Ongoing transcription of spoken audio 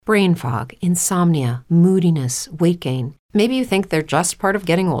Brain fog, insomnia, moodiness, weight gain. Maybe you think they're just part of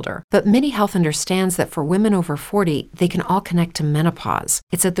getting older, but MIDI Health understands that for women over 40, they can all connect to menopause.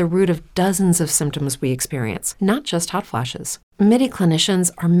 It's at the root of dozens of symptoms we experience, not just hot flashes. MIDI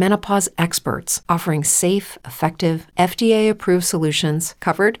clinicians are menopause experts, offering safe, effective, FDA-approved solutions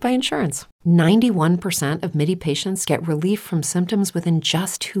covered by insurance. 91% of MIDI patients get relief from symptoms within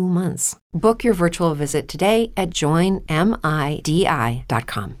just 2 months. Book your virtual visit today at joinmidi.com.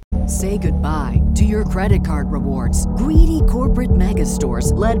 Say goodbye to your credit card rewards. Greedy corporate mega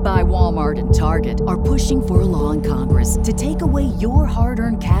stores, led by Walmart and Target, are pushing for a law in Congress to take away your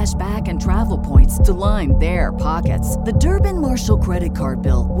hard-earned cash back and travel points to line their pockets. The Durbin-Marshall credit card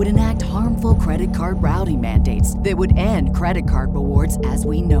bill would enact harmful credit card routing mandates that would end credit card rewards as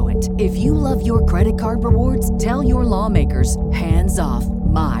we know it. If you love your credit card rewards, tell your lawmakers, hands off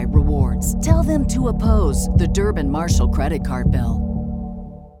my rewards. Tell them to oppose the Durbin-Marshall credit card bill.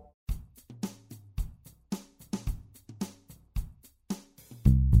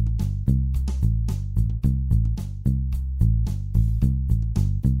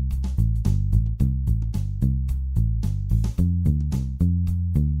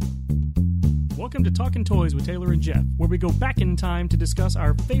 Welcome to Talking Toys with Taylor and Jeff, where we go back in time to discuss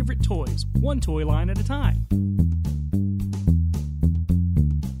our favorite toys, one toy line at a time.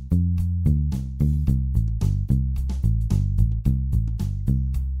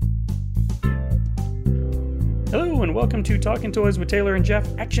 Hello, and welcome to Talking Toys with Taylor and Jeff,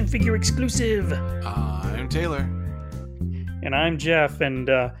 action figure exclusive. I'm Taylor. And I'm Jeff, and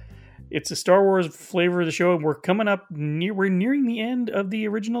it's a Star Wars flavor of the show, and we're coming up, we're nearing the end of the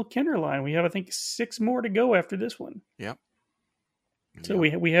original Kenner line. We have, I think, 6 more to go after this one. Yep. So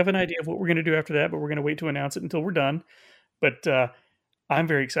we have an idea of what we're going to do after that, but we're going to wait to announce it until we're done. But I'm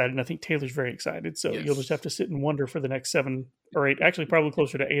very excited, and I think Taylor's very excited. So You'll just have to sit and wonder for the next 7 or 8, actually probably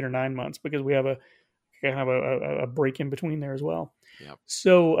closer to 8 or 9 months, because we have a break in between there as well. Yep.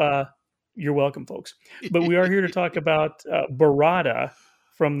 So you're welcome, folks. But we are here to talk about Barada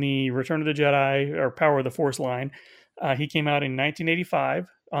from the Return of the Jedi or Power of the Force line. He came out in 1985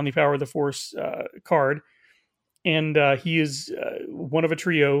 on the Power of the Force card. And he is one of a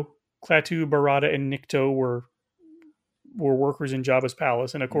trio. Klaatu, Barada, and Nikto were workers in Jabba's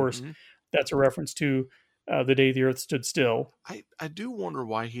palace. And of course, that's a reference to the day the Earth stood still. I do wonder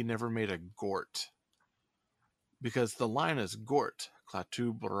why he never made a Gort. Because the line is Gort,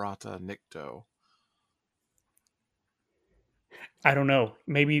 Klaatu, Barada, Nikto. I don't know.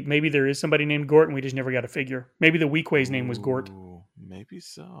 Maybe there is somebody named Gort and we just never got a figure. Maybe the Weequay's name was Gort. Maybe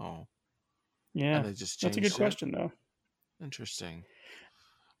so. Yeah, and they just that's a good question, though. Interesting.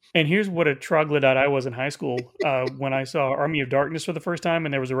 And here's what a troglodyte I was in high school when I saw Army of Darkness for the first time,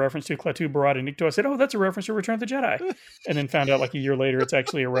 and there was a reference to Klaatu, Barada, and Nikto. I said, "Oh, that's a reference to Return of the Jedi," and then found out like a year later it's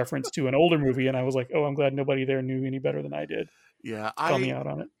actually a reference to an older movie, and I was like, "Oh, I'm glad nobody there knew any better than I did." Yeah, Call me out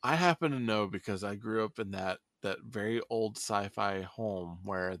on it. I happen to know because I grew up in that very old sci-fi home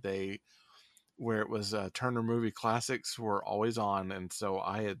where it was Turner Movie Classics were always on, and so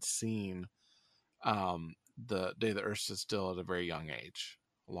I had seen the Day the Earth Stood Still at a very young age,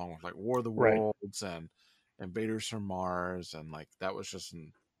 along with like War of the Worlds and Invaders from Mars, and like that was just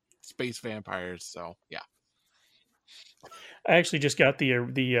in space vampires. So yeah, I actually just got the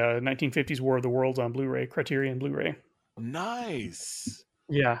 1950s War of the Worlds on Blu-ray, Criterion Blu-ray. Nice.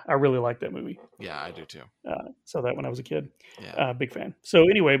 Yeah, I really like that movie. Yeah, I do too. Saw that when I was a kid. Yeah, big fan. So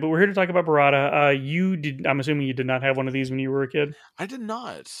anyway, but we're here to talk about Barada. I'm assuming you did not have one of these when you were a kid? I did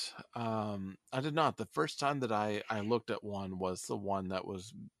not. I did not. The first time that I looked at one was the one that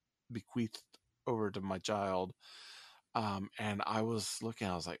was bequeathed over to my child. And I was looking,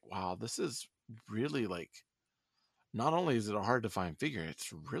 I was like, wow, this is really like, not only is it a hard to find figure,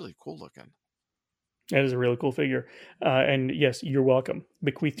 it's really cool looking. That is a really cool figure. And yes, you're welcome.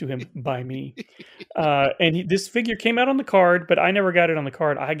 Bequeathed to him by me. This figure came out on the card, but I never got it on the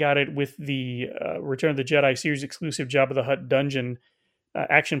card. I got it with the Return of the Jedi series exclusive Jabba the Hutt dungeon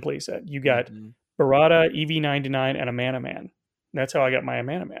action playset. You got Barada, EV-99, and a Man-A-Man. That's how I got my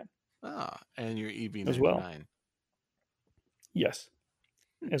Man-A-Man. And your EV-99. As well. Yes,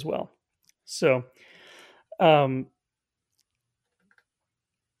 as well. So,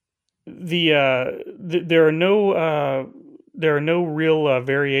 there are no real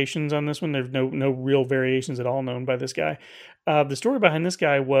variations on this one. There's no real variations at all known by this guy. The story behind this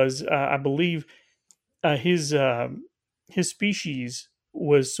guy was, I believe, his species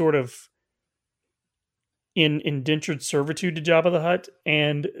was sort of in indentured servitude to Jabba the Hutt,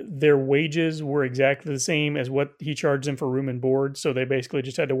 and their wages were exactly the same as what he charged them for room and board. So they basically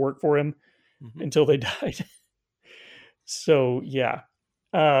just had to work for him until they died. So yeah.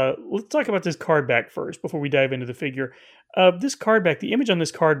 Let's talk about this card back first before we dive into the figure. This card back, the image on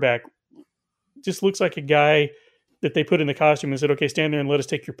this card back just looks like a guy that they put in the costume and said, okay, stand there and let us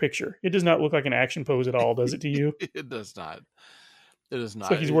take your picture. It does not look like an action pose at all, does it to you? It does not. It is It's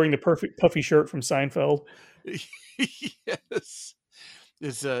not. like he's wearing the perfect puffy shirt from Seinfeld. Yes.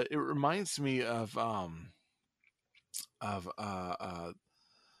 It reminds me of of uh, uh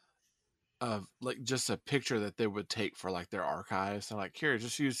of like just a picture that they would take for like their archives. And like, here,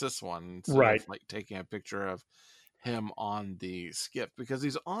 just use this one instead Right. of like taking a picture of him on the skiff, because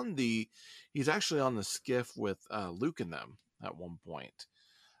he's actually on the skiff with Luke and them at one point.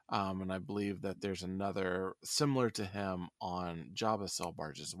 And I believe that there's another similar to him on Jabba's sail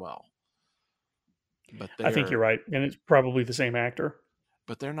barge as well. But I think you're right, and it's probably the same actor.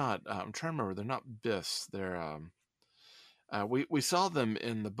 But they're not. I'm trying to remember. They're not Biffs. They're. We saw them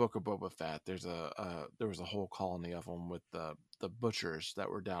in the Book of Boba Fett. There was a whole colony of them with the butchers that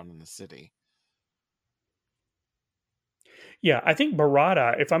were down in the city. Yeah, I think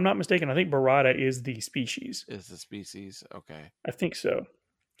Barada, if I'm not mistaken, I think Barada is the species. Is the species okay? I think so.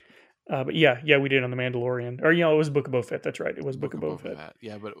 But yeah, we did on the Mandalorian, or it was Book of Boba Fett. That's right, it was Book of Boba Fett.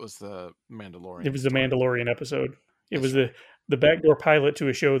 Yeah, but it was the Mandalorian. It was the Mandalorian episode. It That's was the backdoor pilot to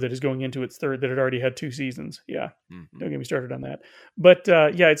a show that is going into its third, that had already had 2 seasons. Yeah, Don't get me started on that. But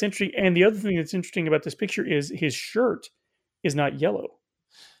yeah, it's interesting. And the other thing that's interesting about this picture is his shirt is not yellow;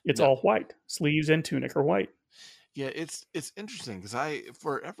 it's all white. Sleeves and tunic are white. Yeah, it's interesting because I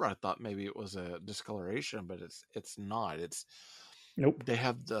thought maybe it was a discoloration, but it's not. It's Nope. They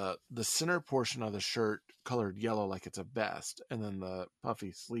have the center portion of the shirt colored yellow like it's a vest, and then the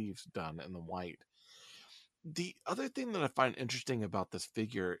puffy sleeves done in the white. The other thing that I find interesting about this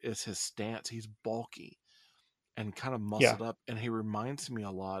figure is his stance. He's bulky and kind of muscled up, and he reminds me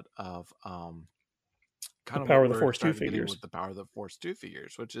a lot of kind The of Power what of the we're Force 2 starting getting figures. with the Power of the Force 2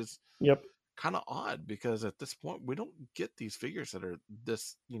 figures, which is Yep. kind of odd because at this point we don't get these figures that are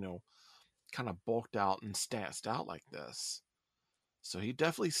this, kind of bulked out and stanced out like this. So he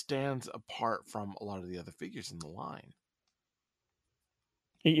definitely stands apart from a lot of the other figures in the line.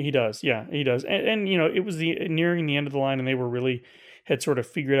 He does, yeah, he does, and it was nearing the end of the line, and they had sort of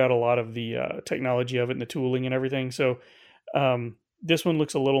figured out a lot of the technology of it and the tooling and everything. So this one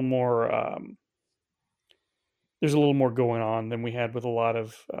looks a little more. There's a little more going on than we had with a lot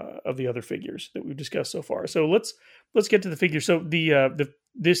of the other figures that we've discussed so far. So let's get to the figure. So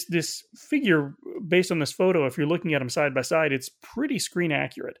this figure, based on this photo, if you're looking at them side by side, it's pretty screen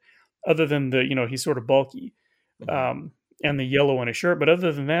accurate. Other than he's sort of bulky. Mm-hmm. And the yellow on his shirt. But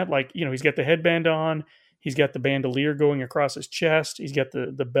other than that, he's got the headband on. He's got the bandolier going across his chest. He's got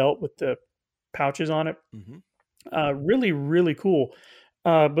the belt with the pouches on it. Mm-hmm. Really, really cool.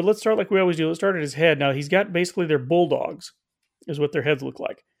 But let's start like we always do. Let's start at his head. Now, he's got basically their bulldogs is what their heads look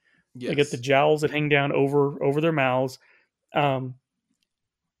like. Yes. They get the jowls that hang down over their mouths.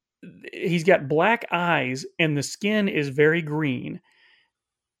 He's got black eyes, and the skin is very green.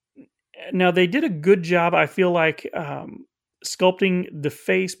 Now, they did a good job, I feel like, sculpting the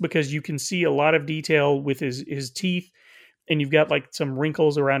face, because you can see a lot of detail with his teeth, and you've got like some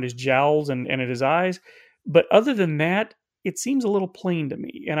wrinkles around his jowls and at his eyes. But other than that, it seems a little plain to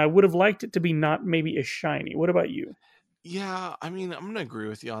me, and I would have liked it to be not maybe as shiny. What about you? Yeah, I mean, I'm going to agree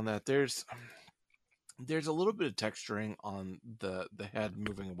with you on that. There's a little bit of texturing on the head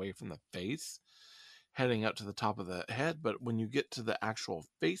moving away from the face, heading up to the top of the head. But when you get to the actual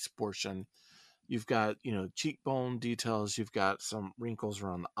face portion, you've got, cheekbone details. You've got some wrinkles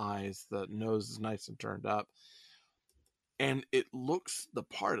around the eyes. The nose is nice and turned up. And it looks the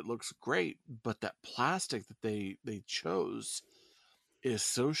part. It looks great. But that plastic that they chose is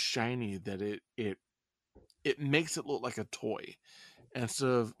so shiny that it makes it look like a toy instead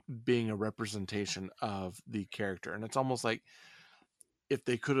of being a representation of the character. And it's almost like if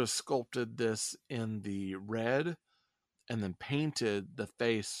they could have sculpted this in the red and then painted the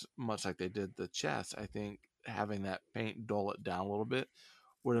face much like they did the chest, I think having that paint dull it down a little bit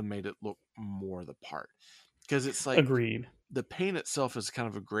would have made it look more the part. Because it's like, agreed, the paint itself is kind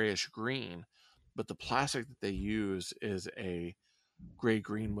of a grayish green, but the plastic that they use is a gray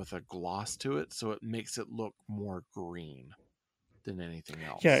green with a gloss to it, so it makes it look more green than anything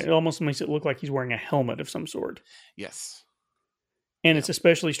else. Yeah, it almost makes it look like he's wearing a helmet of some sort. Yes. And it's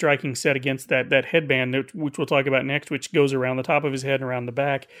especially striking set against that headband, which we'll talk about next, which goes around the top of his head and around the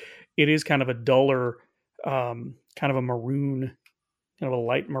back. It is kind of a duller, kind of a maroon, kind of a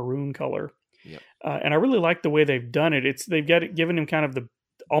light maroon color. Yep. And I really like the way they've done it. They've got it, given him kind of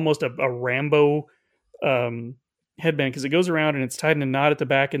almost a Rambo headband, because it goes around and it's tied in a knot at the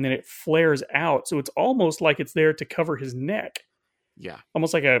back, and then it flares out. So it's almost like it's there to cover his neck. Yeah.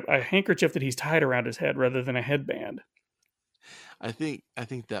 almost like a handkerchief that he's tied around his head rather than a headband. I think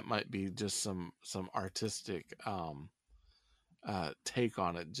that might be just some artistic take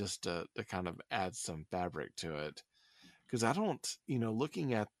on it, just to kind of add some fabric to it. Because I don't,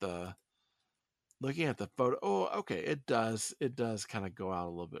 looking at the photo, oh, okay, it does kind of go out a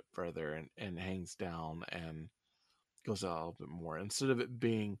little bit further and hangs down and goes out a little bit more, instead of it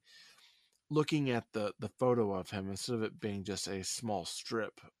being, looking at the photo of him, instead of it being just a small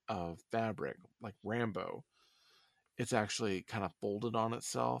strip of fabric like Rambo, it's actually kind of folded on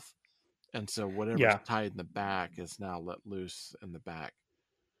itself, and so whatever's Yeah. tied in the back is now let loose in the back.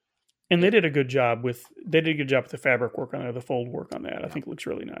 And they did a good job with the fabric work on there, the fold work on that. Yeah. I think it looks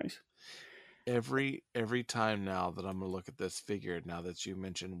really nice. Every time now that I'm gonna look at this figure, now that you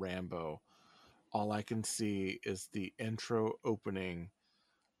mentioned Rambo, all I can see is the intro opening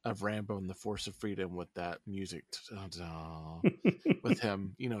of Rambo and the Force of Freedom with that music, with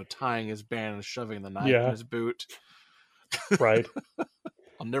him, tying his band and shoving the knife in Yeah. his boot. Right.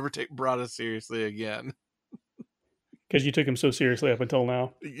 I'll never take Barada seriously again. Because you took him so seriously up until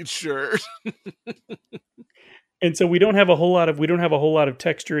now. Sure. And so we don't have a whole lot of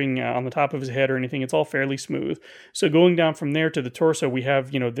texturing on the top of his head or anything. It's all fairly smooth. So going down from there to the torso, we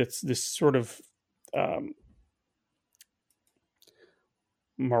have this sort of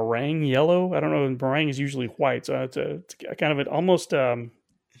meringue yellow. I don't know. Meringue is usually white, so it's a kind of an almost.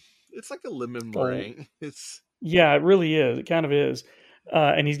 It's like a lemon meringue. Yeah, it really is. It kind of is.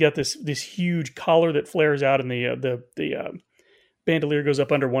 And he's got this huge collar that flares out, and the bandolier goes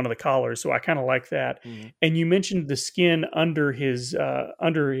up under one of the collars. So I kind of like that. Mm-hmm. And you mentioned the skin under his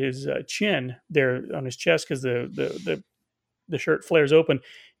chin there on his chest, because the shirt flares open.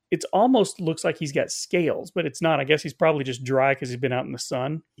 It almost looks like he's got scales, but it's not. I guess he's probably just dry because he's been out in the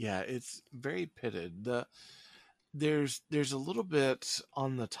sun. Yeah, it's very pitted. There's a little bit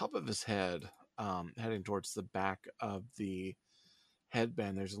on the top of his head, heading towards the back of the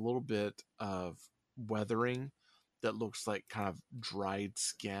headband. There's a little bit of weathering that looks like kind of dried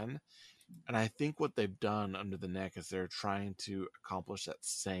skin. And I think what they've done under the neck is they're trying to accomplish that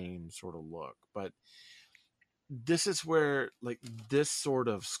same sort of look. But this is where, like, this sort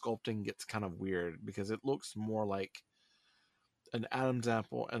of sculpting gets kind of weird, because it looks more like an Adam's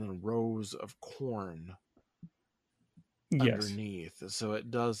apple and then rows of corn underneath. So it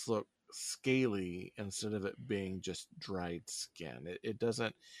does look scaly instead of it being just dried skin. It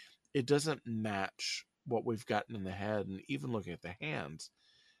doesn't match what we've gotten in the head, and even looking at the hands,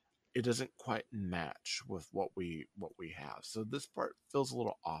 it doesn't quite match with what we have. So this part feels a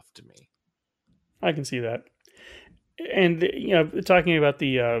little off to me. I can see that. And talking about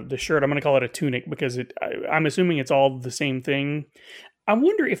the shirt, I'm going to call it a tunic because I'm assuming it's all the same thing. I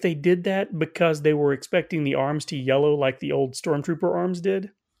wonder if they did that because they were expecting the arms to yellow like the old Stormtrooper arms did.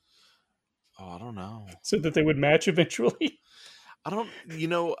 Oh, I don't know. So that they would match eventually.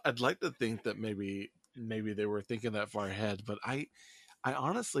 I'd like to think that maybe they were thinking that far ahead, but I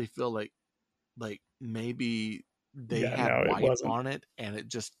honestly feel like maybe they had white on it and it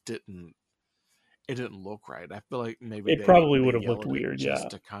just didn't look right. I feel like maybe it probably would have looked weird, just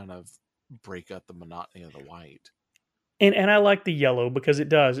to kind of break up the monotony of the white. And I like the yellow because it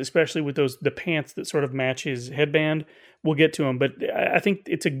does, especially with the pants that sort of match his headband. We'll get to them, but I think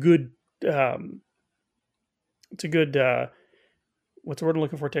it's a good what's the word I'm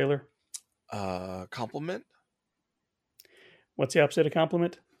looking for, Taylor? Compliment. What's the opposite of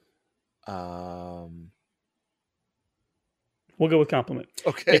compliment? We'll go with compliment.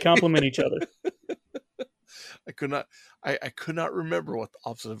 Okay. They complement each other. I could not remember what the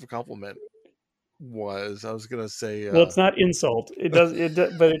opposite of a compliment was. I was gonna say. Well, it's not insult. It does.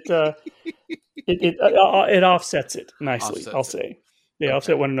 But it offsets it nicely. I'll say they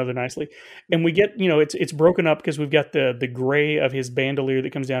offset one another nicely, and we get it's broken up because we've got the gray of his bandolier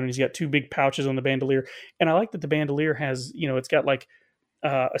that comes down, and he's got two big pouches on the bandolier, and I like that the bandolier has it's got like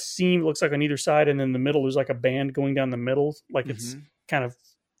a seam, looks like on either side, and then in the middle there's like a band going down the middle, like it's kind of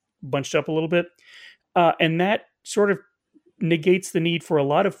bunched up a little bit, and that sort of negates the need for a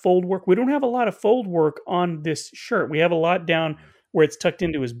lot of fold work. We don't have a lot of fold work on this shirt. We have a lot down where it's tucked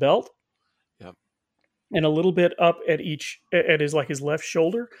into his belt. Yep. And a little bit up at his left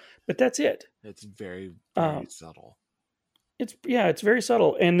shoulder, but that's it. It's very, very subtle. It's very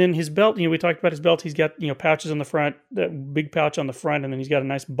subtle. And then his belt, we talked about his belt. He's got, pouches on the front, that big pouch on the front, and then he's got a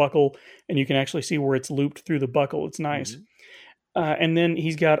nice buckle, and you can actually see where it's looped through the buckle. It's nice. And then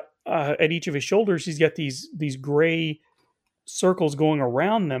he's got at each of his shoulders, he's got these gray circles going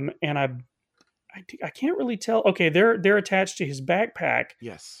around them, and I can't really tell. Okay, they're attached to his backpack.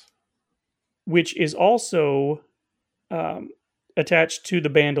 Yes. Which is also attached to the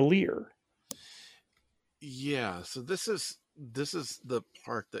bandolier. Yeah, so this is the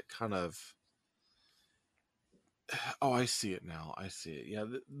part that kind of. Oh, I see it now. I see it. Yeah,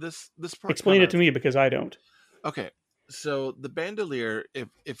 this part Explain kind it to of. me because I don't. Okay, so the bandolier,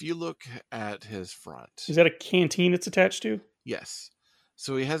 if you look at his front, Is that a canteen it's attached to? yes.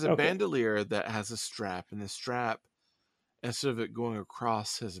 So he has a Okay. bandolier that has a strap, and the strap, instead of it going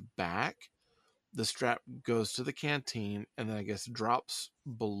across his back, the strap goes to the canteen and then I guess drops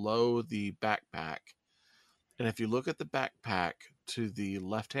below the backpack. And if you look at the backpack to the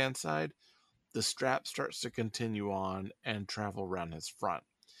left hand side, the strap starts to continue on and travel around his front.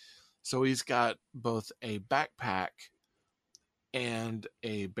 So he's got both a backpack and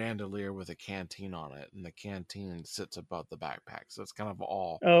a bandolier with a canteen on it, and the canteen sits above the backpack. So it's kind of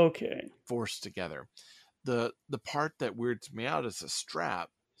all Okay. forced together. The part that weirds me out is the strap.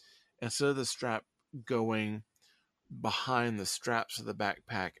 Instead of the strap going behind the straps of the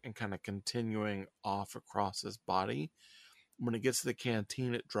backpack and kind of continuing off across his body, when it gets to the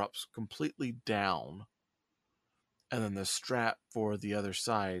canteen, it drops completely down, and then the strap for the other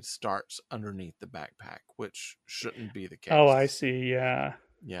side starts underneath the backpack, which shouldn't be the case. Oh, I see. Yeah.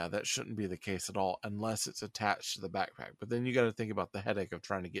 Yeah, that shouldn't be the case at all unless it's attached to the backpack. But then you got to think about the headache of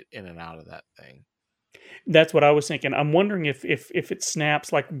trying to get in and out of that thing. That's what I was thinking. I'm wondering if it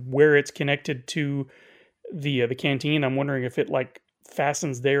snaps like where it's connected to the canteen. I'm wondering if it like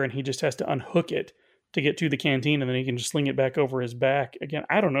fastens there and he just has to unhook it to get to the canteen and then he can just sling it back over his back again.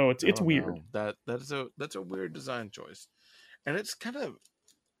 I don't know. It's weird. That's a weird design choice, and it's kind of.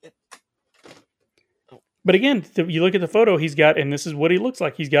 But again, you look at the photo he's got, and this is what he looks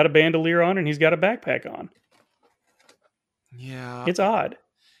like. He's got a bandolier on and he's got a backpack on. Yeah, it's odd.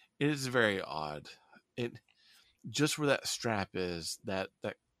 It is very odd. It just where that strap is that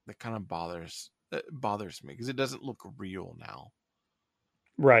kind of bothers me because it doesn't look real now.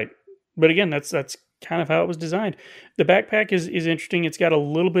 Right. But again, that's kind of how it was designed. The backpack is interesting. It's got a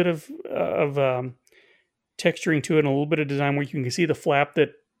little bit of texturing to it and a little bit of design where you can see the flap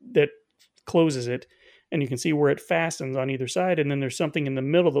that closes it, and you can see where it fastens on either side. And then there's something in the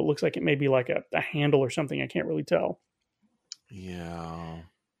middle that looks like it may be like a handle or something. I can't really tell. Yeah.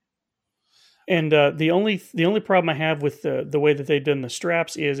 And the only problem I have with the way that they've done the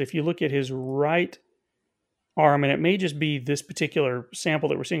straps is if you look at his right arm, and it may just be this particular sample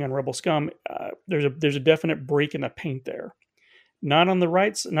that we're seeing on Rebel Scum, there's a definite break in the paint there. Not on the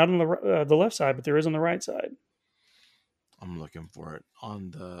right, not on the left side, but there is on the right side. I'm looking for it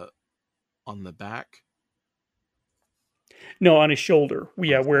on the back. No, on his shoulder.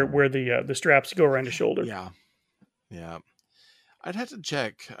 Yeah, where the straps go around his shoulder. Yeah. I'd have to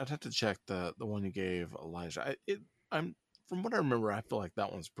check the one you gave Elijah. I'm from what I remember, I feel like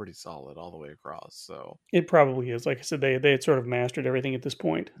that one's pretty solid all the way across. So it probably is. Like I said, they had sort of mastered everything at this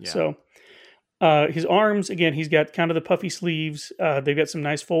point. Yeah. So his arms, again, he's got kind of the puffy sleeves. They've got some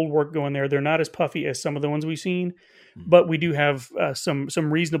nice fold work going there. They're not as puffy as some of the ones we've seen, but we do have some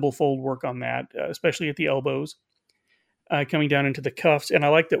reasonable fold work on that, especially at the elbows, coming down into the cuffs. And I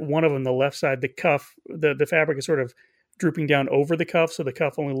like that one of them, the left side, the cuff, the fabric is sort of drooping down over the cuff, so the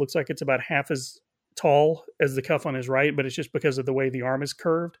cuff only looks like it's about half as tall as the cuff on his right, but it's just because of the way the arm is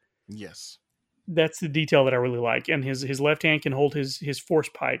curved. Yes. That's the detail that I really like. And his left hand can hold his force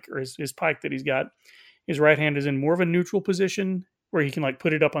pike, or his pike that he's got. His right hand is in more of a neutral position where he can like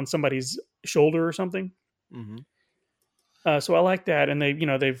put it up on somebody's shoulder or something. Mm-hmm. So I like that. And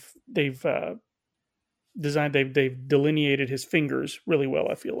they've designed, they've delineated his fingers really well,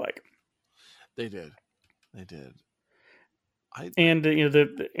 I feel like. They did. And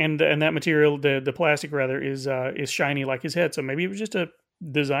that material, the plastic rather, is shiny like his head. So maybe it was just a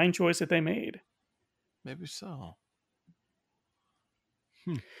design choice that they made. Maybe so.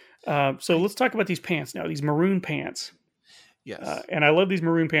 So let's talk about these pants now. These maroon pants. Yes. And I love these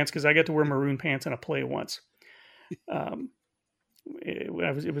maroon pants because I got to wear maroon pants in a play once. It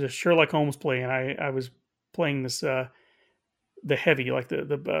was a Sherlock Holmes play, and I was playing this the heavy, like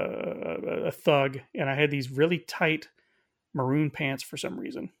a thug, and I had these really tight maroon pants for some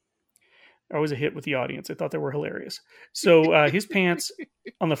reason. I was a hit with the audience. I thought they were hilarious. So his pants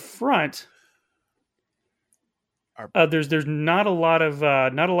on the front, there's not a lot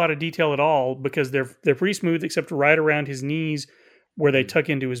of detail at all because they're pretty smooth except right around his knees where they tuck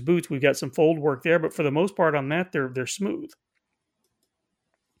into his boots. We've got some fold work there, but for the most part on that they're smooth.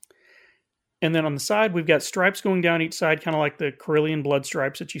 And then on the side we've got stripes going down each side, kind of like the Corellian blood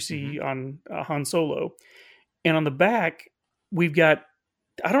stripes that you see on Han Solo. And on the back we've got,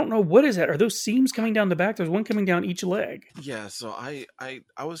 I don't know, what is that? Are those seams coming down the back? There's one coming down each leg. Yeah, so I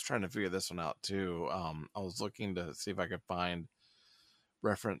was trying to figure this one out too. I was looking to see if I could find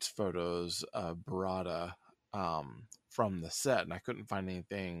reference photos of Barada from the set, and I couldn't find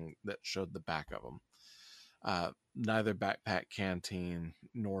anything that showed the back of them. Neither backpack, canteen,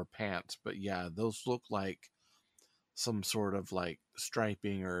 nor pants, but yeah, those look like some sort of like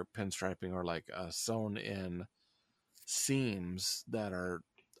striping or pinstriping or like sewn in seams that are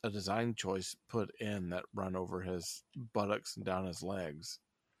a design choice put in that run over his buttocks and down his legs.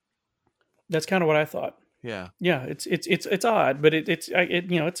 That's kind of what I thought. Yeah, it's odd, but it's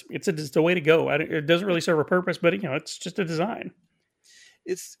the way to go. It doesn't really serve a purpose, but it's just a design.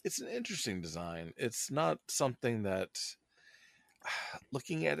 It's an interesting design. It's not something that,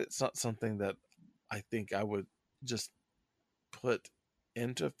 looking at it's not something that I think I would just put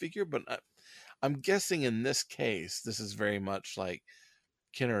into a figure, but I'm guessing in this case, this is very much like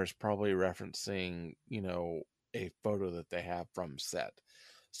Kenner is probably referencing, a photo that they have from set.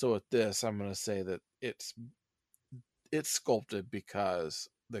 So with this, I'm going to say that it's sculpted because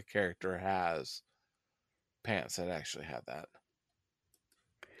the character has pants that actually have that.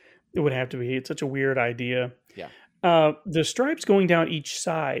 It would have to be. It's such a weird idea. Yeah. The stripes going down each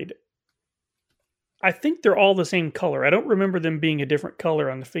side, I think they're all the same color. I don't remember them being a different color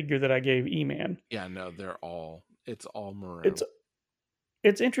on the figure that I gave E-Man. Yeah, no, it's all maroon.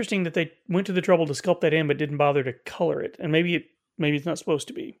 It's interesting that they went to the trouble to sculpt that in, but didn't bother to color it. And maybe it's not supposed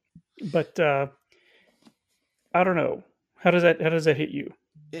to be. But I don't know. How does that hit you?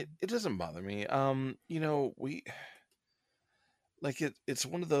 It doesn't bother me. It's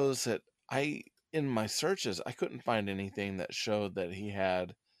one of those that in my searches I couldn't find anything that showed that he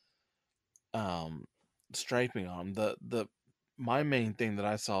had striping on. My main thing that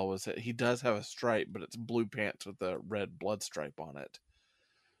I saw was that he does have a stripe, but it's blue pants with a red blood stripe on it.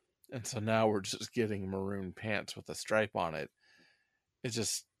 And so now we're just getting maroon pants with a stripe on it. It's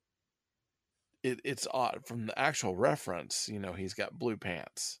just it's odd from the actual reference. He's got blue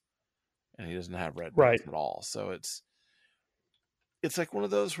pants and he doesn't have red pants at all. So it's like one of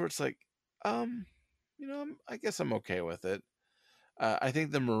those where it's like, I guess I'm okay with it. I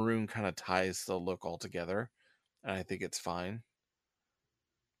think the maroon kind of ties the look all together, and I think it's fine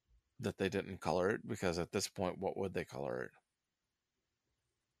that they didn't color it, because at this point, what would they color it?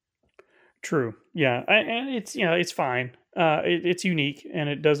 True. Yeah. And it's, it's fine. It's unique, and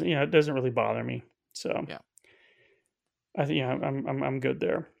it doesn't really bother me. So yeah, I think, I'm good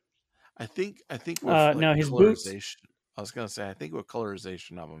there. I think with now his boots, I was going to say, I think with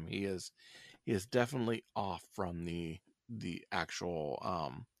colorization of him, he is definitely off from the actual,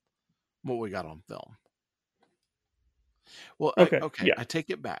 what we got on film. Well, okay. Yeah. I take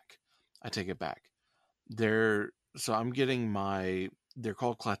it back. So I'm getting they're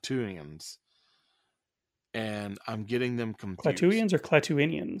called Klatooinians, and I'm getting them confused. Klatooians or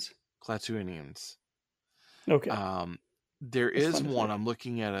Klatooinians? Klatooinians. Okay. There is one. I'm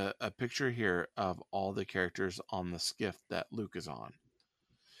looking at a picture here of all the characters on the skiff that Luke is on,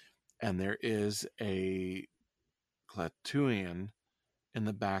 and there is a Klatooinian in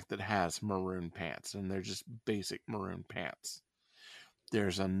the back that has maroon pants, and they're just basic maroon pants.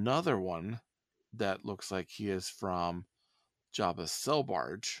 There's another one that looks like he is from Jabba's sail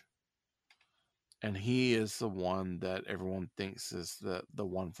barge, and he is the one that everyone thinks is the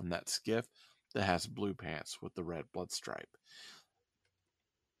one from that skiff that has blue pants with the red blood stripe.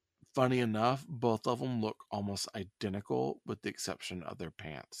 Funny enough, both of them look almost identical with the exception of their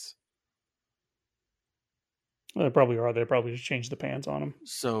pants. Well, they probably are. They probably just changed the pants on them.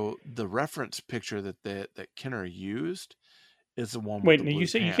 So the reference picture that Kenner used is the one. Wait, with the blue you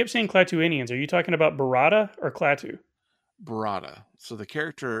pants. kept saying Klatooinians. Are you talking about Barada or Klaatu? Barada. So the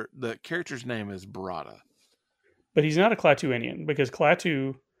character's name is Barada. But he's not a Klatooinian, because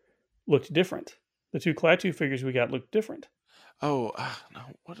Klaatu looked different. The two Klaatu figures we got looked different. Oh, no,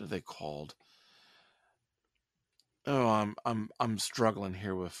 what are they called? Oh, I'm struggling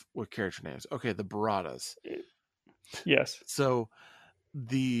here with character names. Okay, the Baradas. Yes. So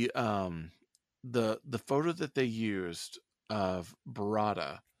the photo that they used of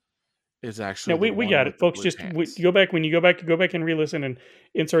Barada is actually we got it, folks. Just go back and re-listen and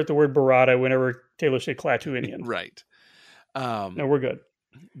insert the word Barada whenever Taylor said Klatooinian. Right. No, we're good.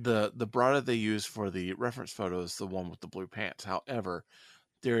 The Barada they use for the reference photo is the one with the blue pants. However,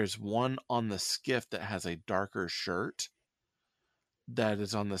 there is one on the skiff that has a darker shirt that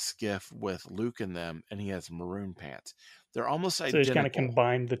is on the skiff with Luke in them, and he has maroon pants. They're almost identical. So they just kind of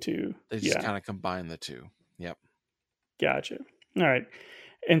combined the two. They just kind of combine the two. Yep. Gotcha. All right.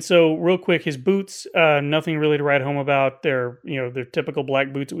 And so real quick, his boots, nothing really to write home about. They're typical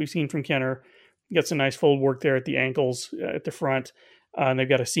black boots that we've seen from Kenner. Got some nice fold work there at the ankles, at the front. And they've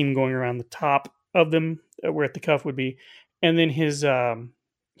got a seam going around the top of them, where at the cuff would be. And then his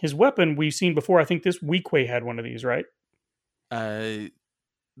weapon we've seen before. I think this Weequay had one of these, right? Uh,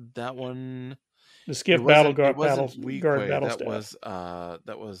 that one. The It Skiff wasn't. It Battle wasn't Guard Weequay. battle staff.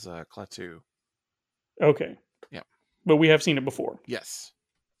 That was Klaatu. Okay, Yeah. but we have seen it before. Yes.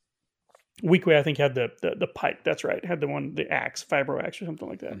 Weequay, I think, had the pike. That's right. Had the axe, vibro axe, or something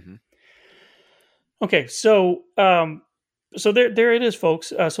like that. Mm-hmm. Okay, so so there it is,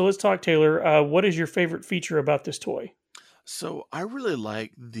 folks. So let's talk, Taylor. What is your favorite feature about this toy? So I really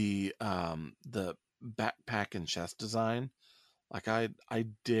like the backpack and chest design. Like I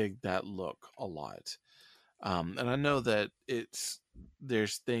dig that look a lot. And I know that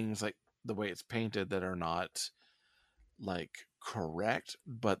there's things like the way it's painted that are not like correct,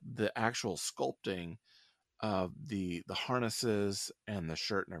 but the actual sculpting of the harnesses and the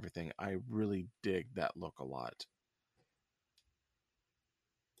shirt and everything, I really dig that look a lot.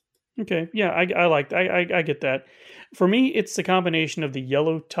 Okay, yeah, I get that. For me, it's the combination of the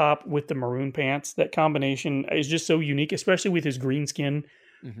yellow top with the maroon pants. That combination is just so unique, especially with his green skin.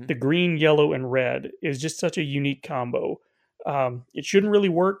 Mm-hmm. The green, yellow, and red is just such a unique combo. It shouldn't really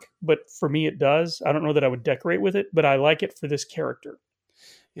work, but for me, it does. I don't know that I would decorate with it, but I like it for this character.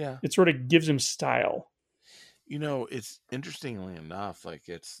 Yeah. It sort of gives him style. It's interestingly enough, like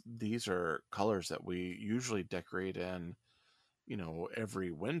these are colors that we usually decorate in,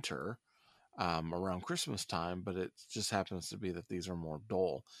 every winter, around Christmas time, but it just happens to be that these are more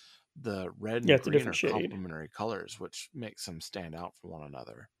dull. The red Yeah, and it's a green are different shade. complementary colors, which makes them stand out from one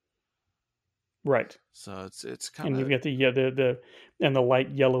another. Right. So it's kind And of, you've got the and the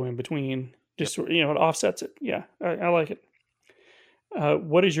light yellow in between. Just yep. it offsets it. Yeah, I like it.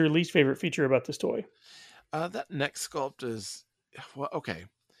 What is your least favorite feature about this toy? That neck sculpt is, well, okay.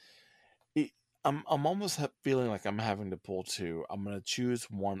 I'm almost feeling like I'm having to pull two. I'm gonna choose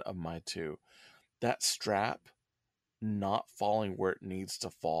one of my two. That strap not falling where it needs to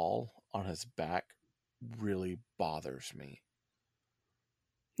fall on his back really bothers me.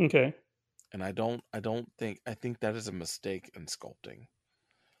 Okay. And I think that is a mistake in sculpting.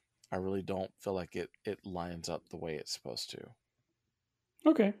 I really don't feel like it lines up the way it's supposed to.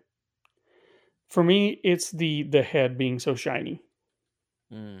 Okay. For me, it's the head being so shiny.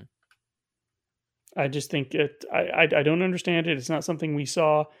 Mm. I just think I don't understand it. It's not something we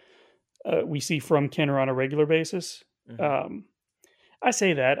see from Kenner on a regular basis. Mm-hmm. I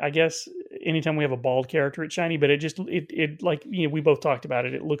say that, I guess anytime we have a bald character, it's shiny, but it like we both talked about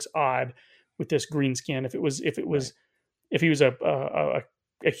it. It looks odd with this green skin. Right. If he was a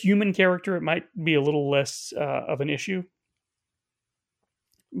human character, it might be a little less of an issue.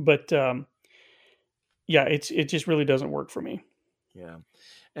 But yeah, it just really doesn't work for me. Yeah.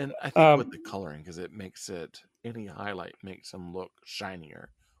 And I think with the coloring, because any highlight makes him look shinier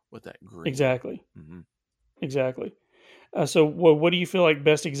with that green. Exactly. Mm-hmm. Exactly. So, what do you feel like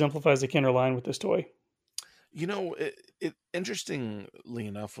best exemplifies the Kenner line with this toy? Interestingly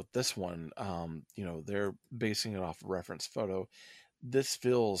enough, with this one, they're basing it off a reference photo. This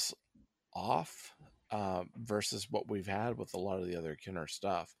feels off versus what we've had with a lot of the other Kenner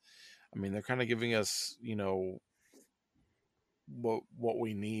stuff. I mean, they're kind of giving us, what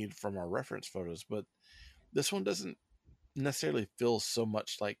we need from our reference photos, but this one doesn't necessarily feel so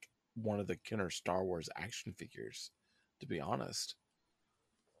much like one of the Kenner Star Wars action figures, to be honest.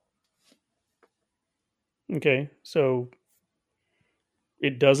 Okay, so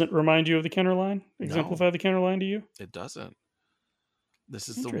it doesn't remind you of the Kenner line? Exemplify No, the Kenner line to you? it doesn't. This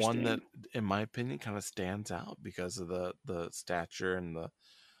is the one that, Interesting. in my opinion, kind of stands out because of the stature and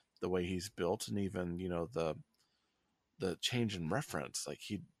the way he's built, and even the change in reference. Like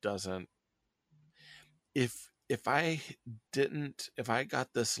he doesn't. If I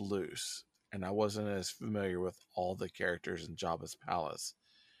got this loose and I wasn't as familiar with all the characters in Jabba's palace,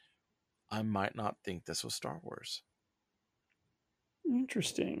 I might not think this was Star Wars.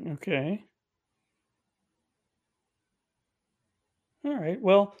 Interesting. Okay. All right.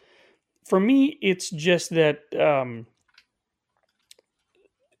 Well, for me, it's just that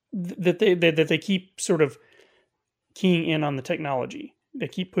that they keep sort of keying in on the technology. They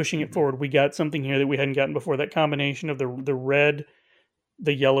keep pushing it Mm-hmm. forward. We got something here that we hadn't gotten before. That combination of the red,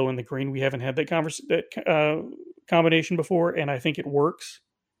 the yellow, and the green. We haven't had that combination before, and I think it works.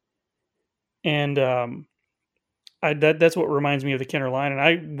 And that's what reminds me of the Kenner line. And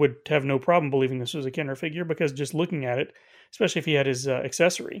I would have no problem believing this was a Kenner figure because just looking at it, especially if he had his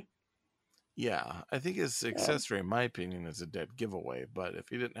accessory. Yeah, I think his accessory, in my opinion, is a dead giveaway. But if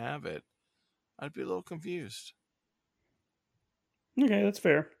he didn't have it, I'd be a little confused. Okay, that's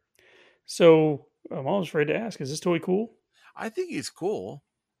fair. So I'm always afraid to ask: is this toy cool? I think he's cool.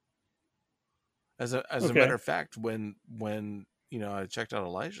 As a matter of fact, when I checked out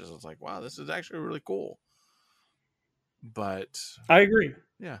Elijah's, I was like, wow, this is actually really cool. But I agree.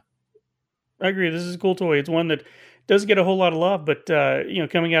 Yeah, I agree. This is a cool toy. It's one that doesn't get a whole lot of love, but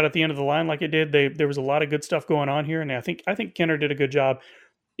coming out at the end of the line like it did, there was a lot of good stuff going on here, and I think Kenner did a good job.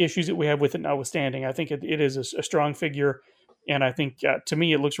 Issues that we have with it notwithstanding, I think it is a strong figure, and I think to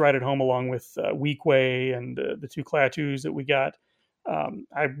me it looks right at home along with Weequay and the two Klaatu's that we got.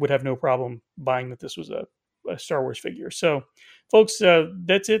 I would have no problem buying that this was a Star Wars figure. So, folks,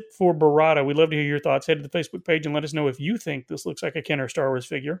 that's it for Barada. We'd love to hear your thoughts. Head to the Facebook page and let us know if you think this looks like a Kenner Star Wars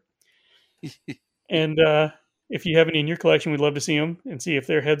figure. And if you have any in your collection, we'd love to see them and see if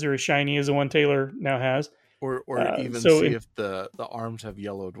their heads are as shiny as the one Taylor now has. Or even see if the arms have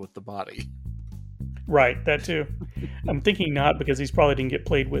yellowed with the body. Right, that too. I'm thinking not, because these probably didn't get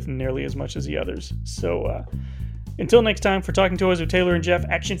played with nearly as much as the others. So until next time, for Talking Toys with Taylor and Jeff,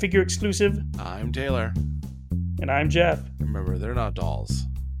 action figure exclusive. I'm Taylor. And I'm Jeff. Remember, they're not dolls.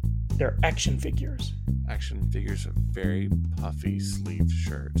 They're action figures. Action figures with very puffy sleeved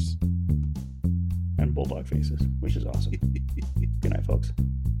shirts. And bulldog faces, which is awesome. Good night, folks.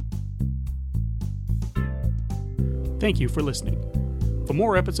 Thank you for listening. For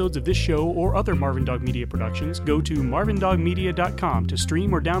more episodes of this show or other Marvin Dog Media productions, go to marvindogmedia.com to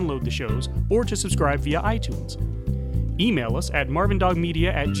stream or download the shows or to subscribe via iTunes. Email us at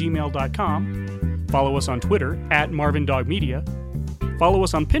marvindogmedia@gmail.com. Follow us on Twitter @marvindogmedia. Follow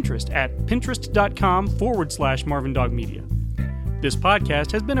us on Pinterest at pinterest.com/marvindogmedia. This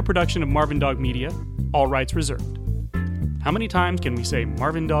podcast has been a production of Marvin Dog Media, all rights reserved. How many times can we say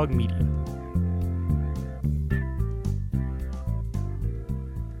Marvin Dog Media?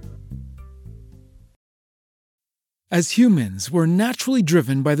 As humans, we're naturally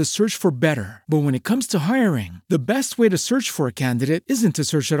driven by the search for better. But when it comes to hiring, the best way to search for a candidate isn't to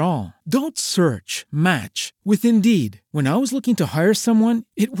search at all. Don't search, match with Indeed. When I was looking to hire someone,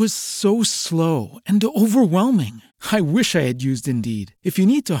 it was so slow and overwhelming. I wish I had used Indeed. If you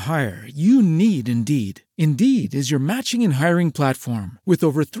need to hire, you need Indeed. Indeed is your matching and hiring platform with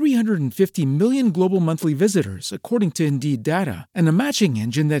over 350 million global monthly visitors, according to Indeed data, and a matching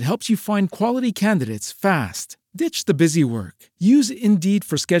engine that helps you find quality candidates fast. Ditch the busy work. Use Indeed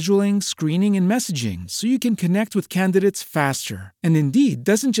for scheduling, screening, and messaging so you can connect with candidates faster. And Indeed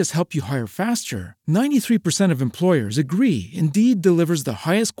doesn't just help you hire faster. 93% of employers agree Indeed delivers the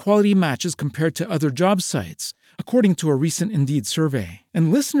highest quality matches compared to other job sites, according to a recent Indeed survey.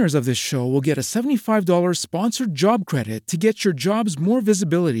 And listeners of this show will get a $75 sponsored job credit to get your jobs more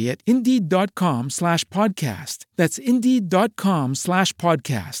visibility at Indeed.com/podcast. That's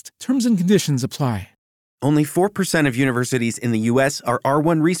Indeed.com/podcast. Terms and conditions apply. Only 4% of universities in the U.S. are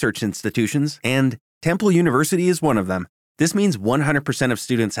R1 research institutions, and Temple University is one of them. This means 100% of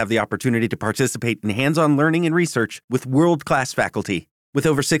students have the opportunity to participate in hands-on learning and research with world-class faculty. With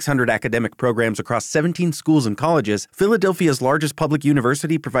over 600 academic programs across 17 schools and colleges, Philadelphia's largest public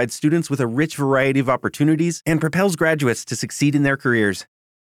university provides students with a rich variety of opportunities and propels graduates to succeed in their careers.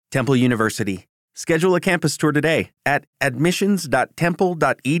 Temple University. Schedule a campus tour today at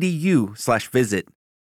admissions.temple.edu/visit.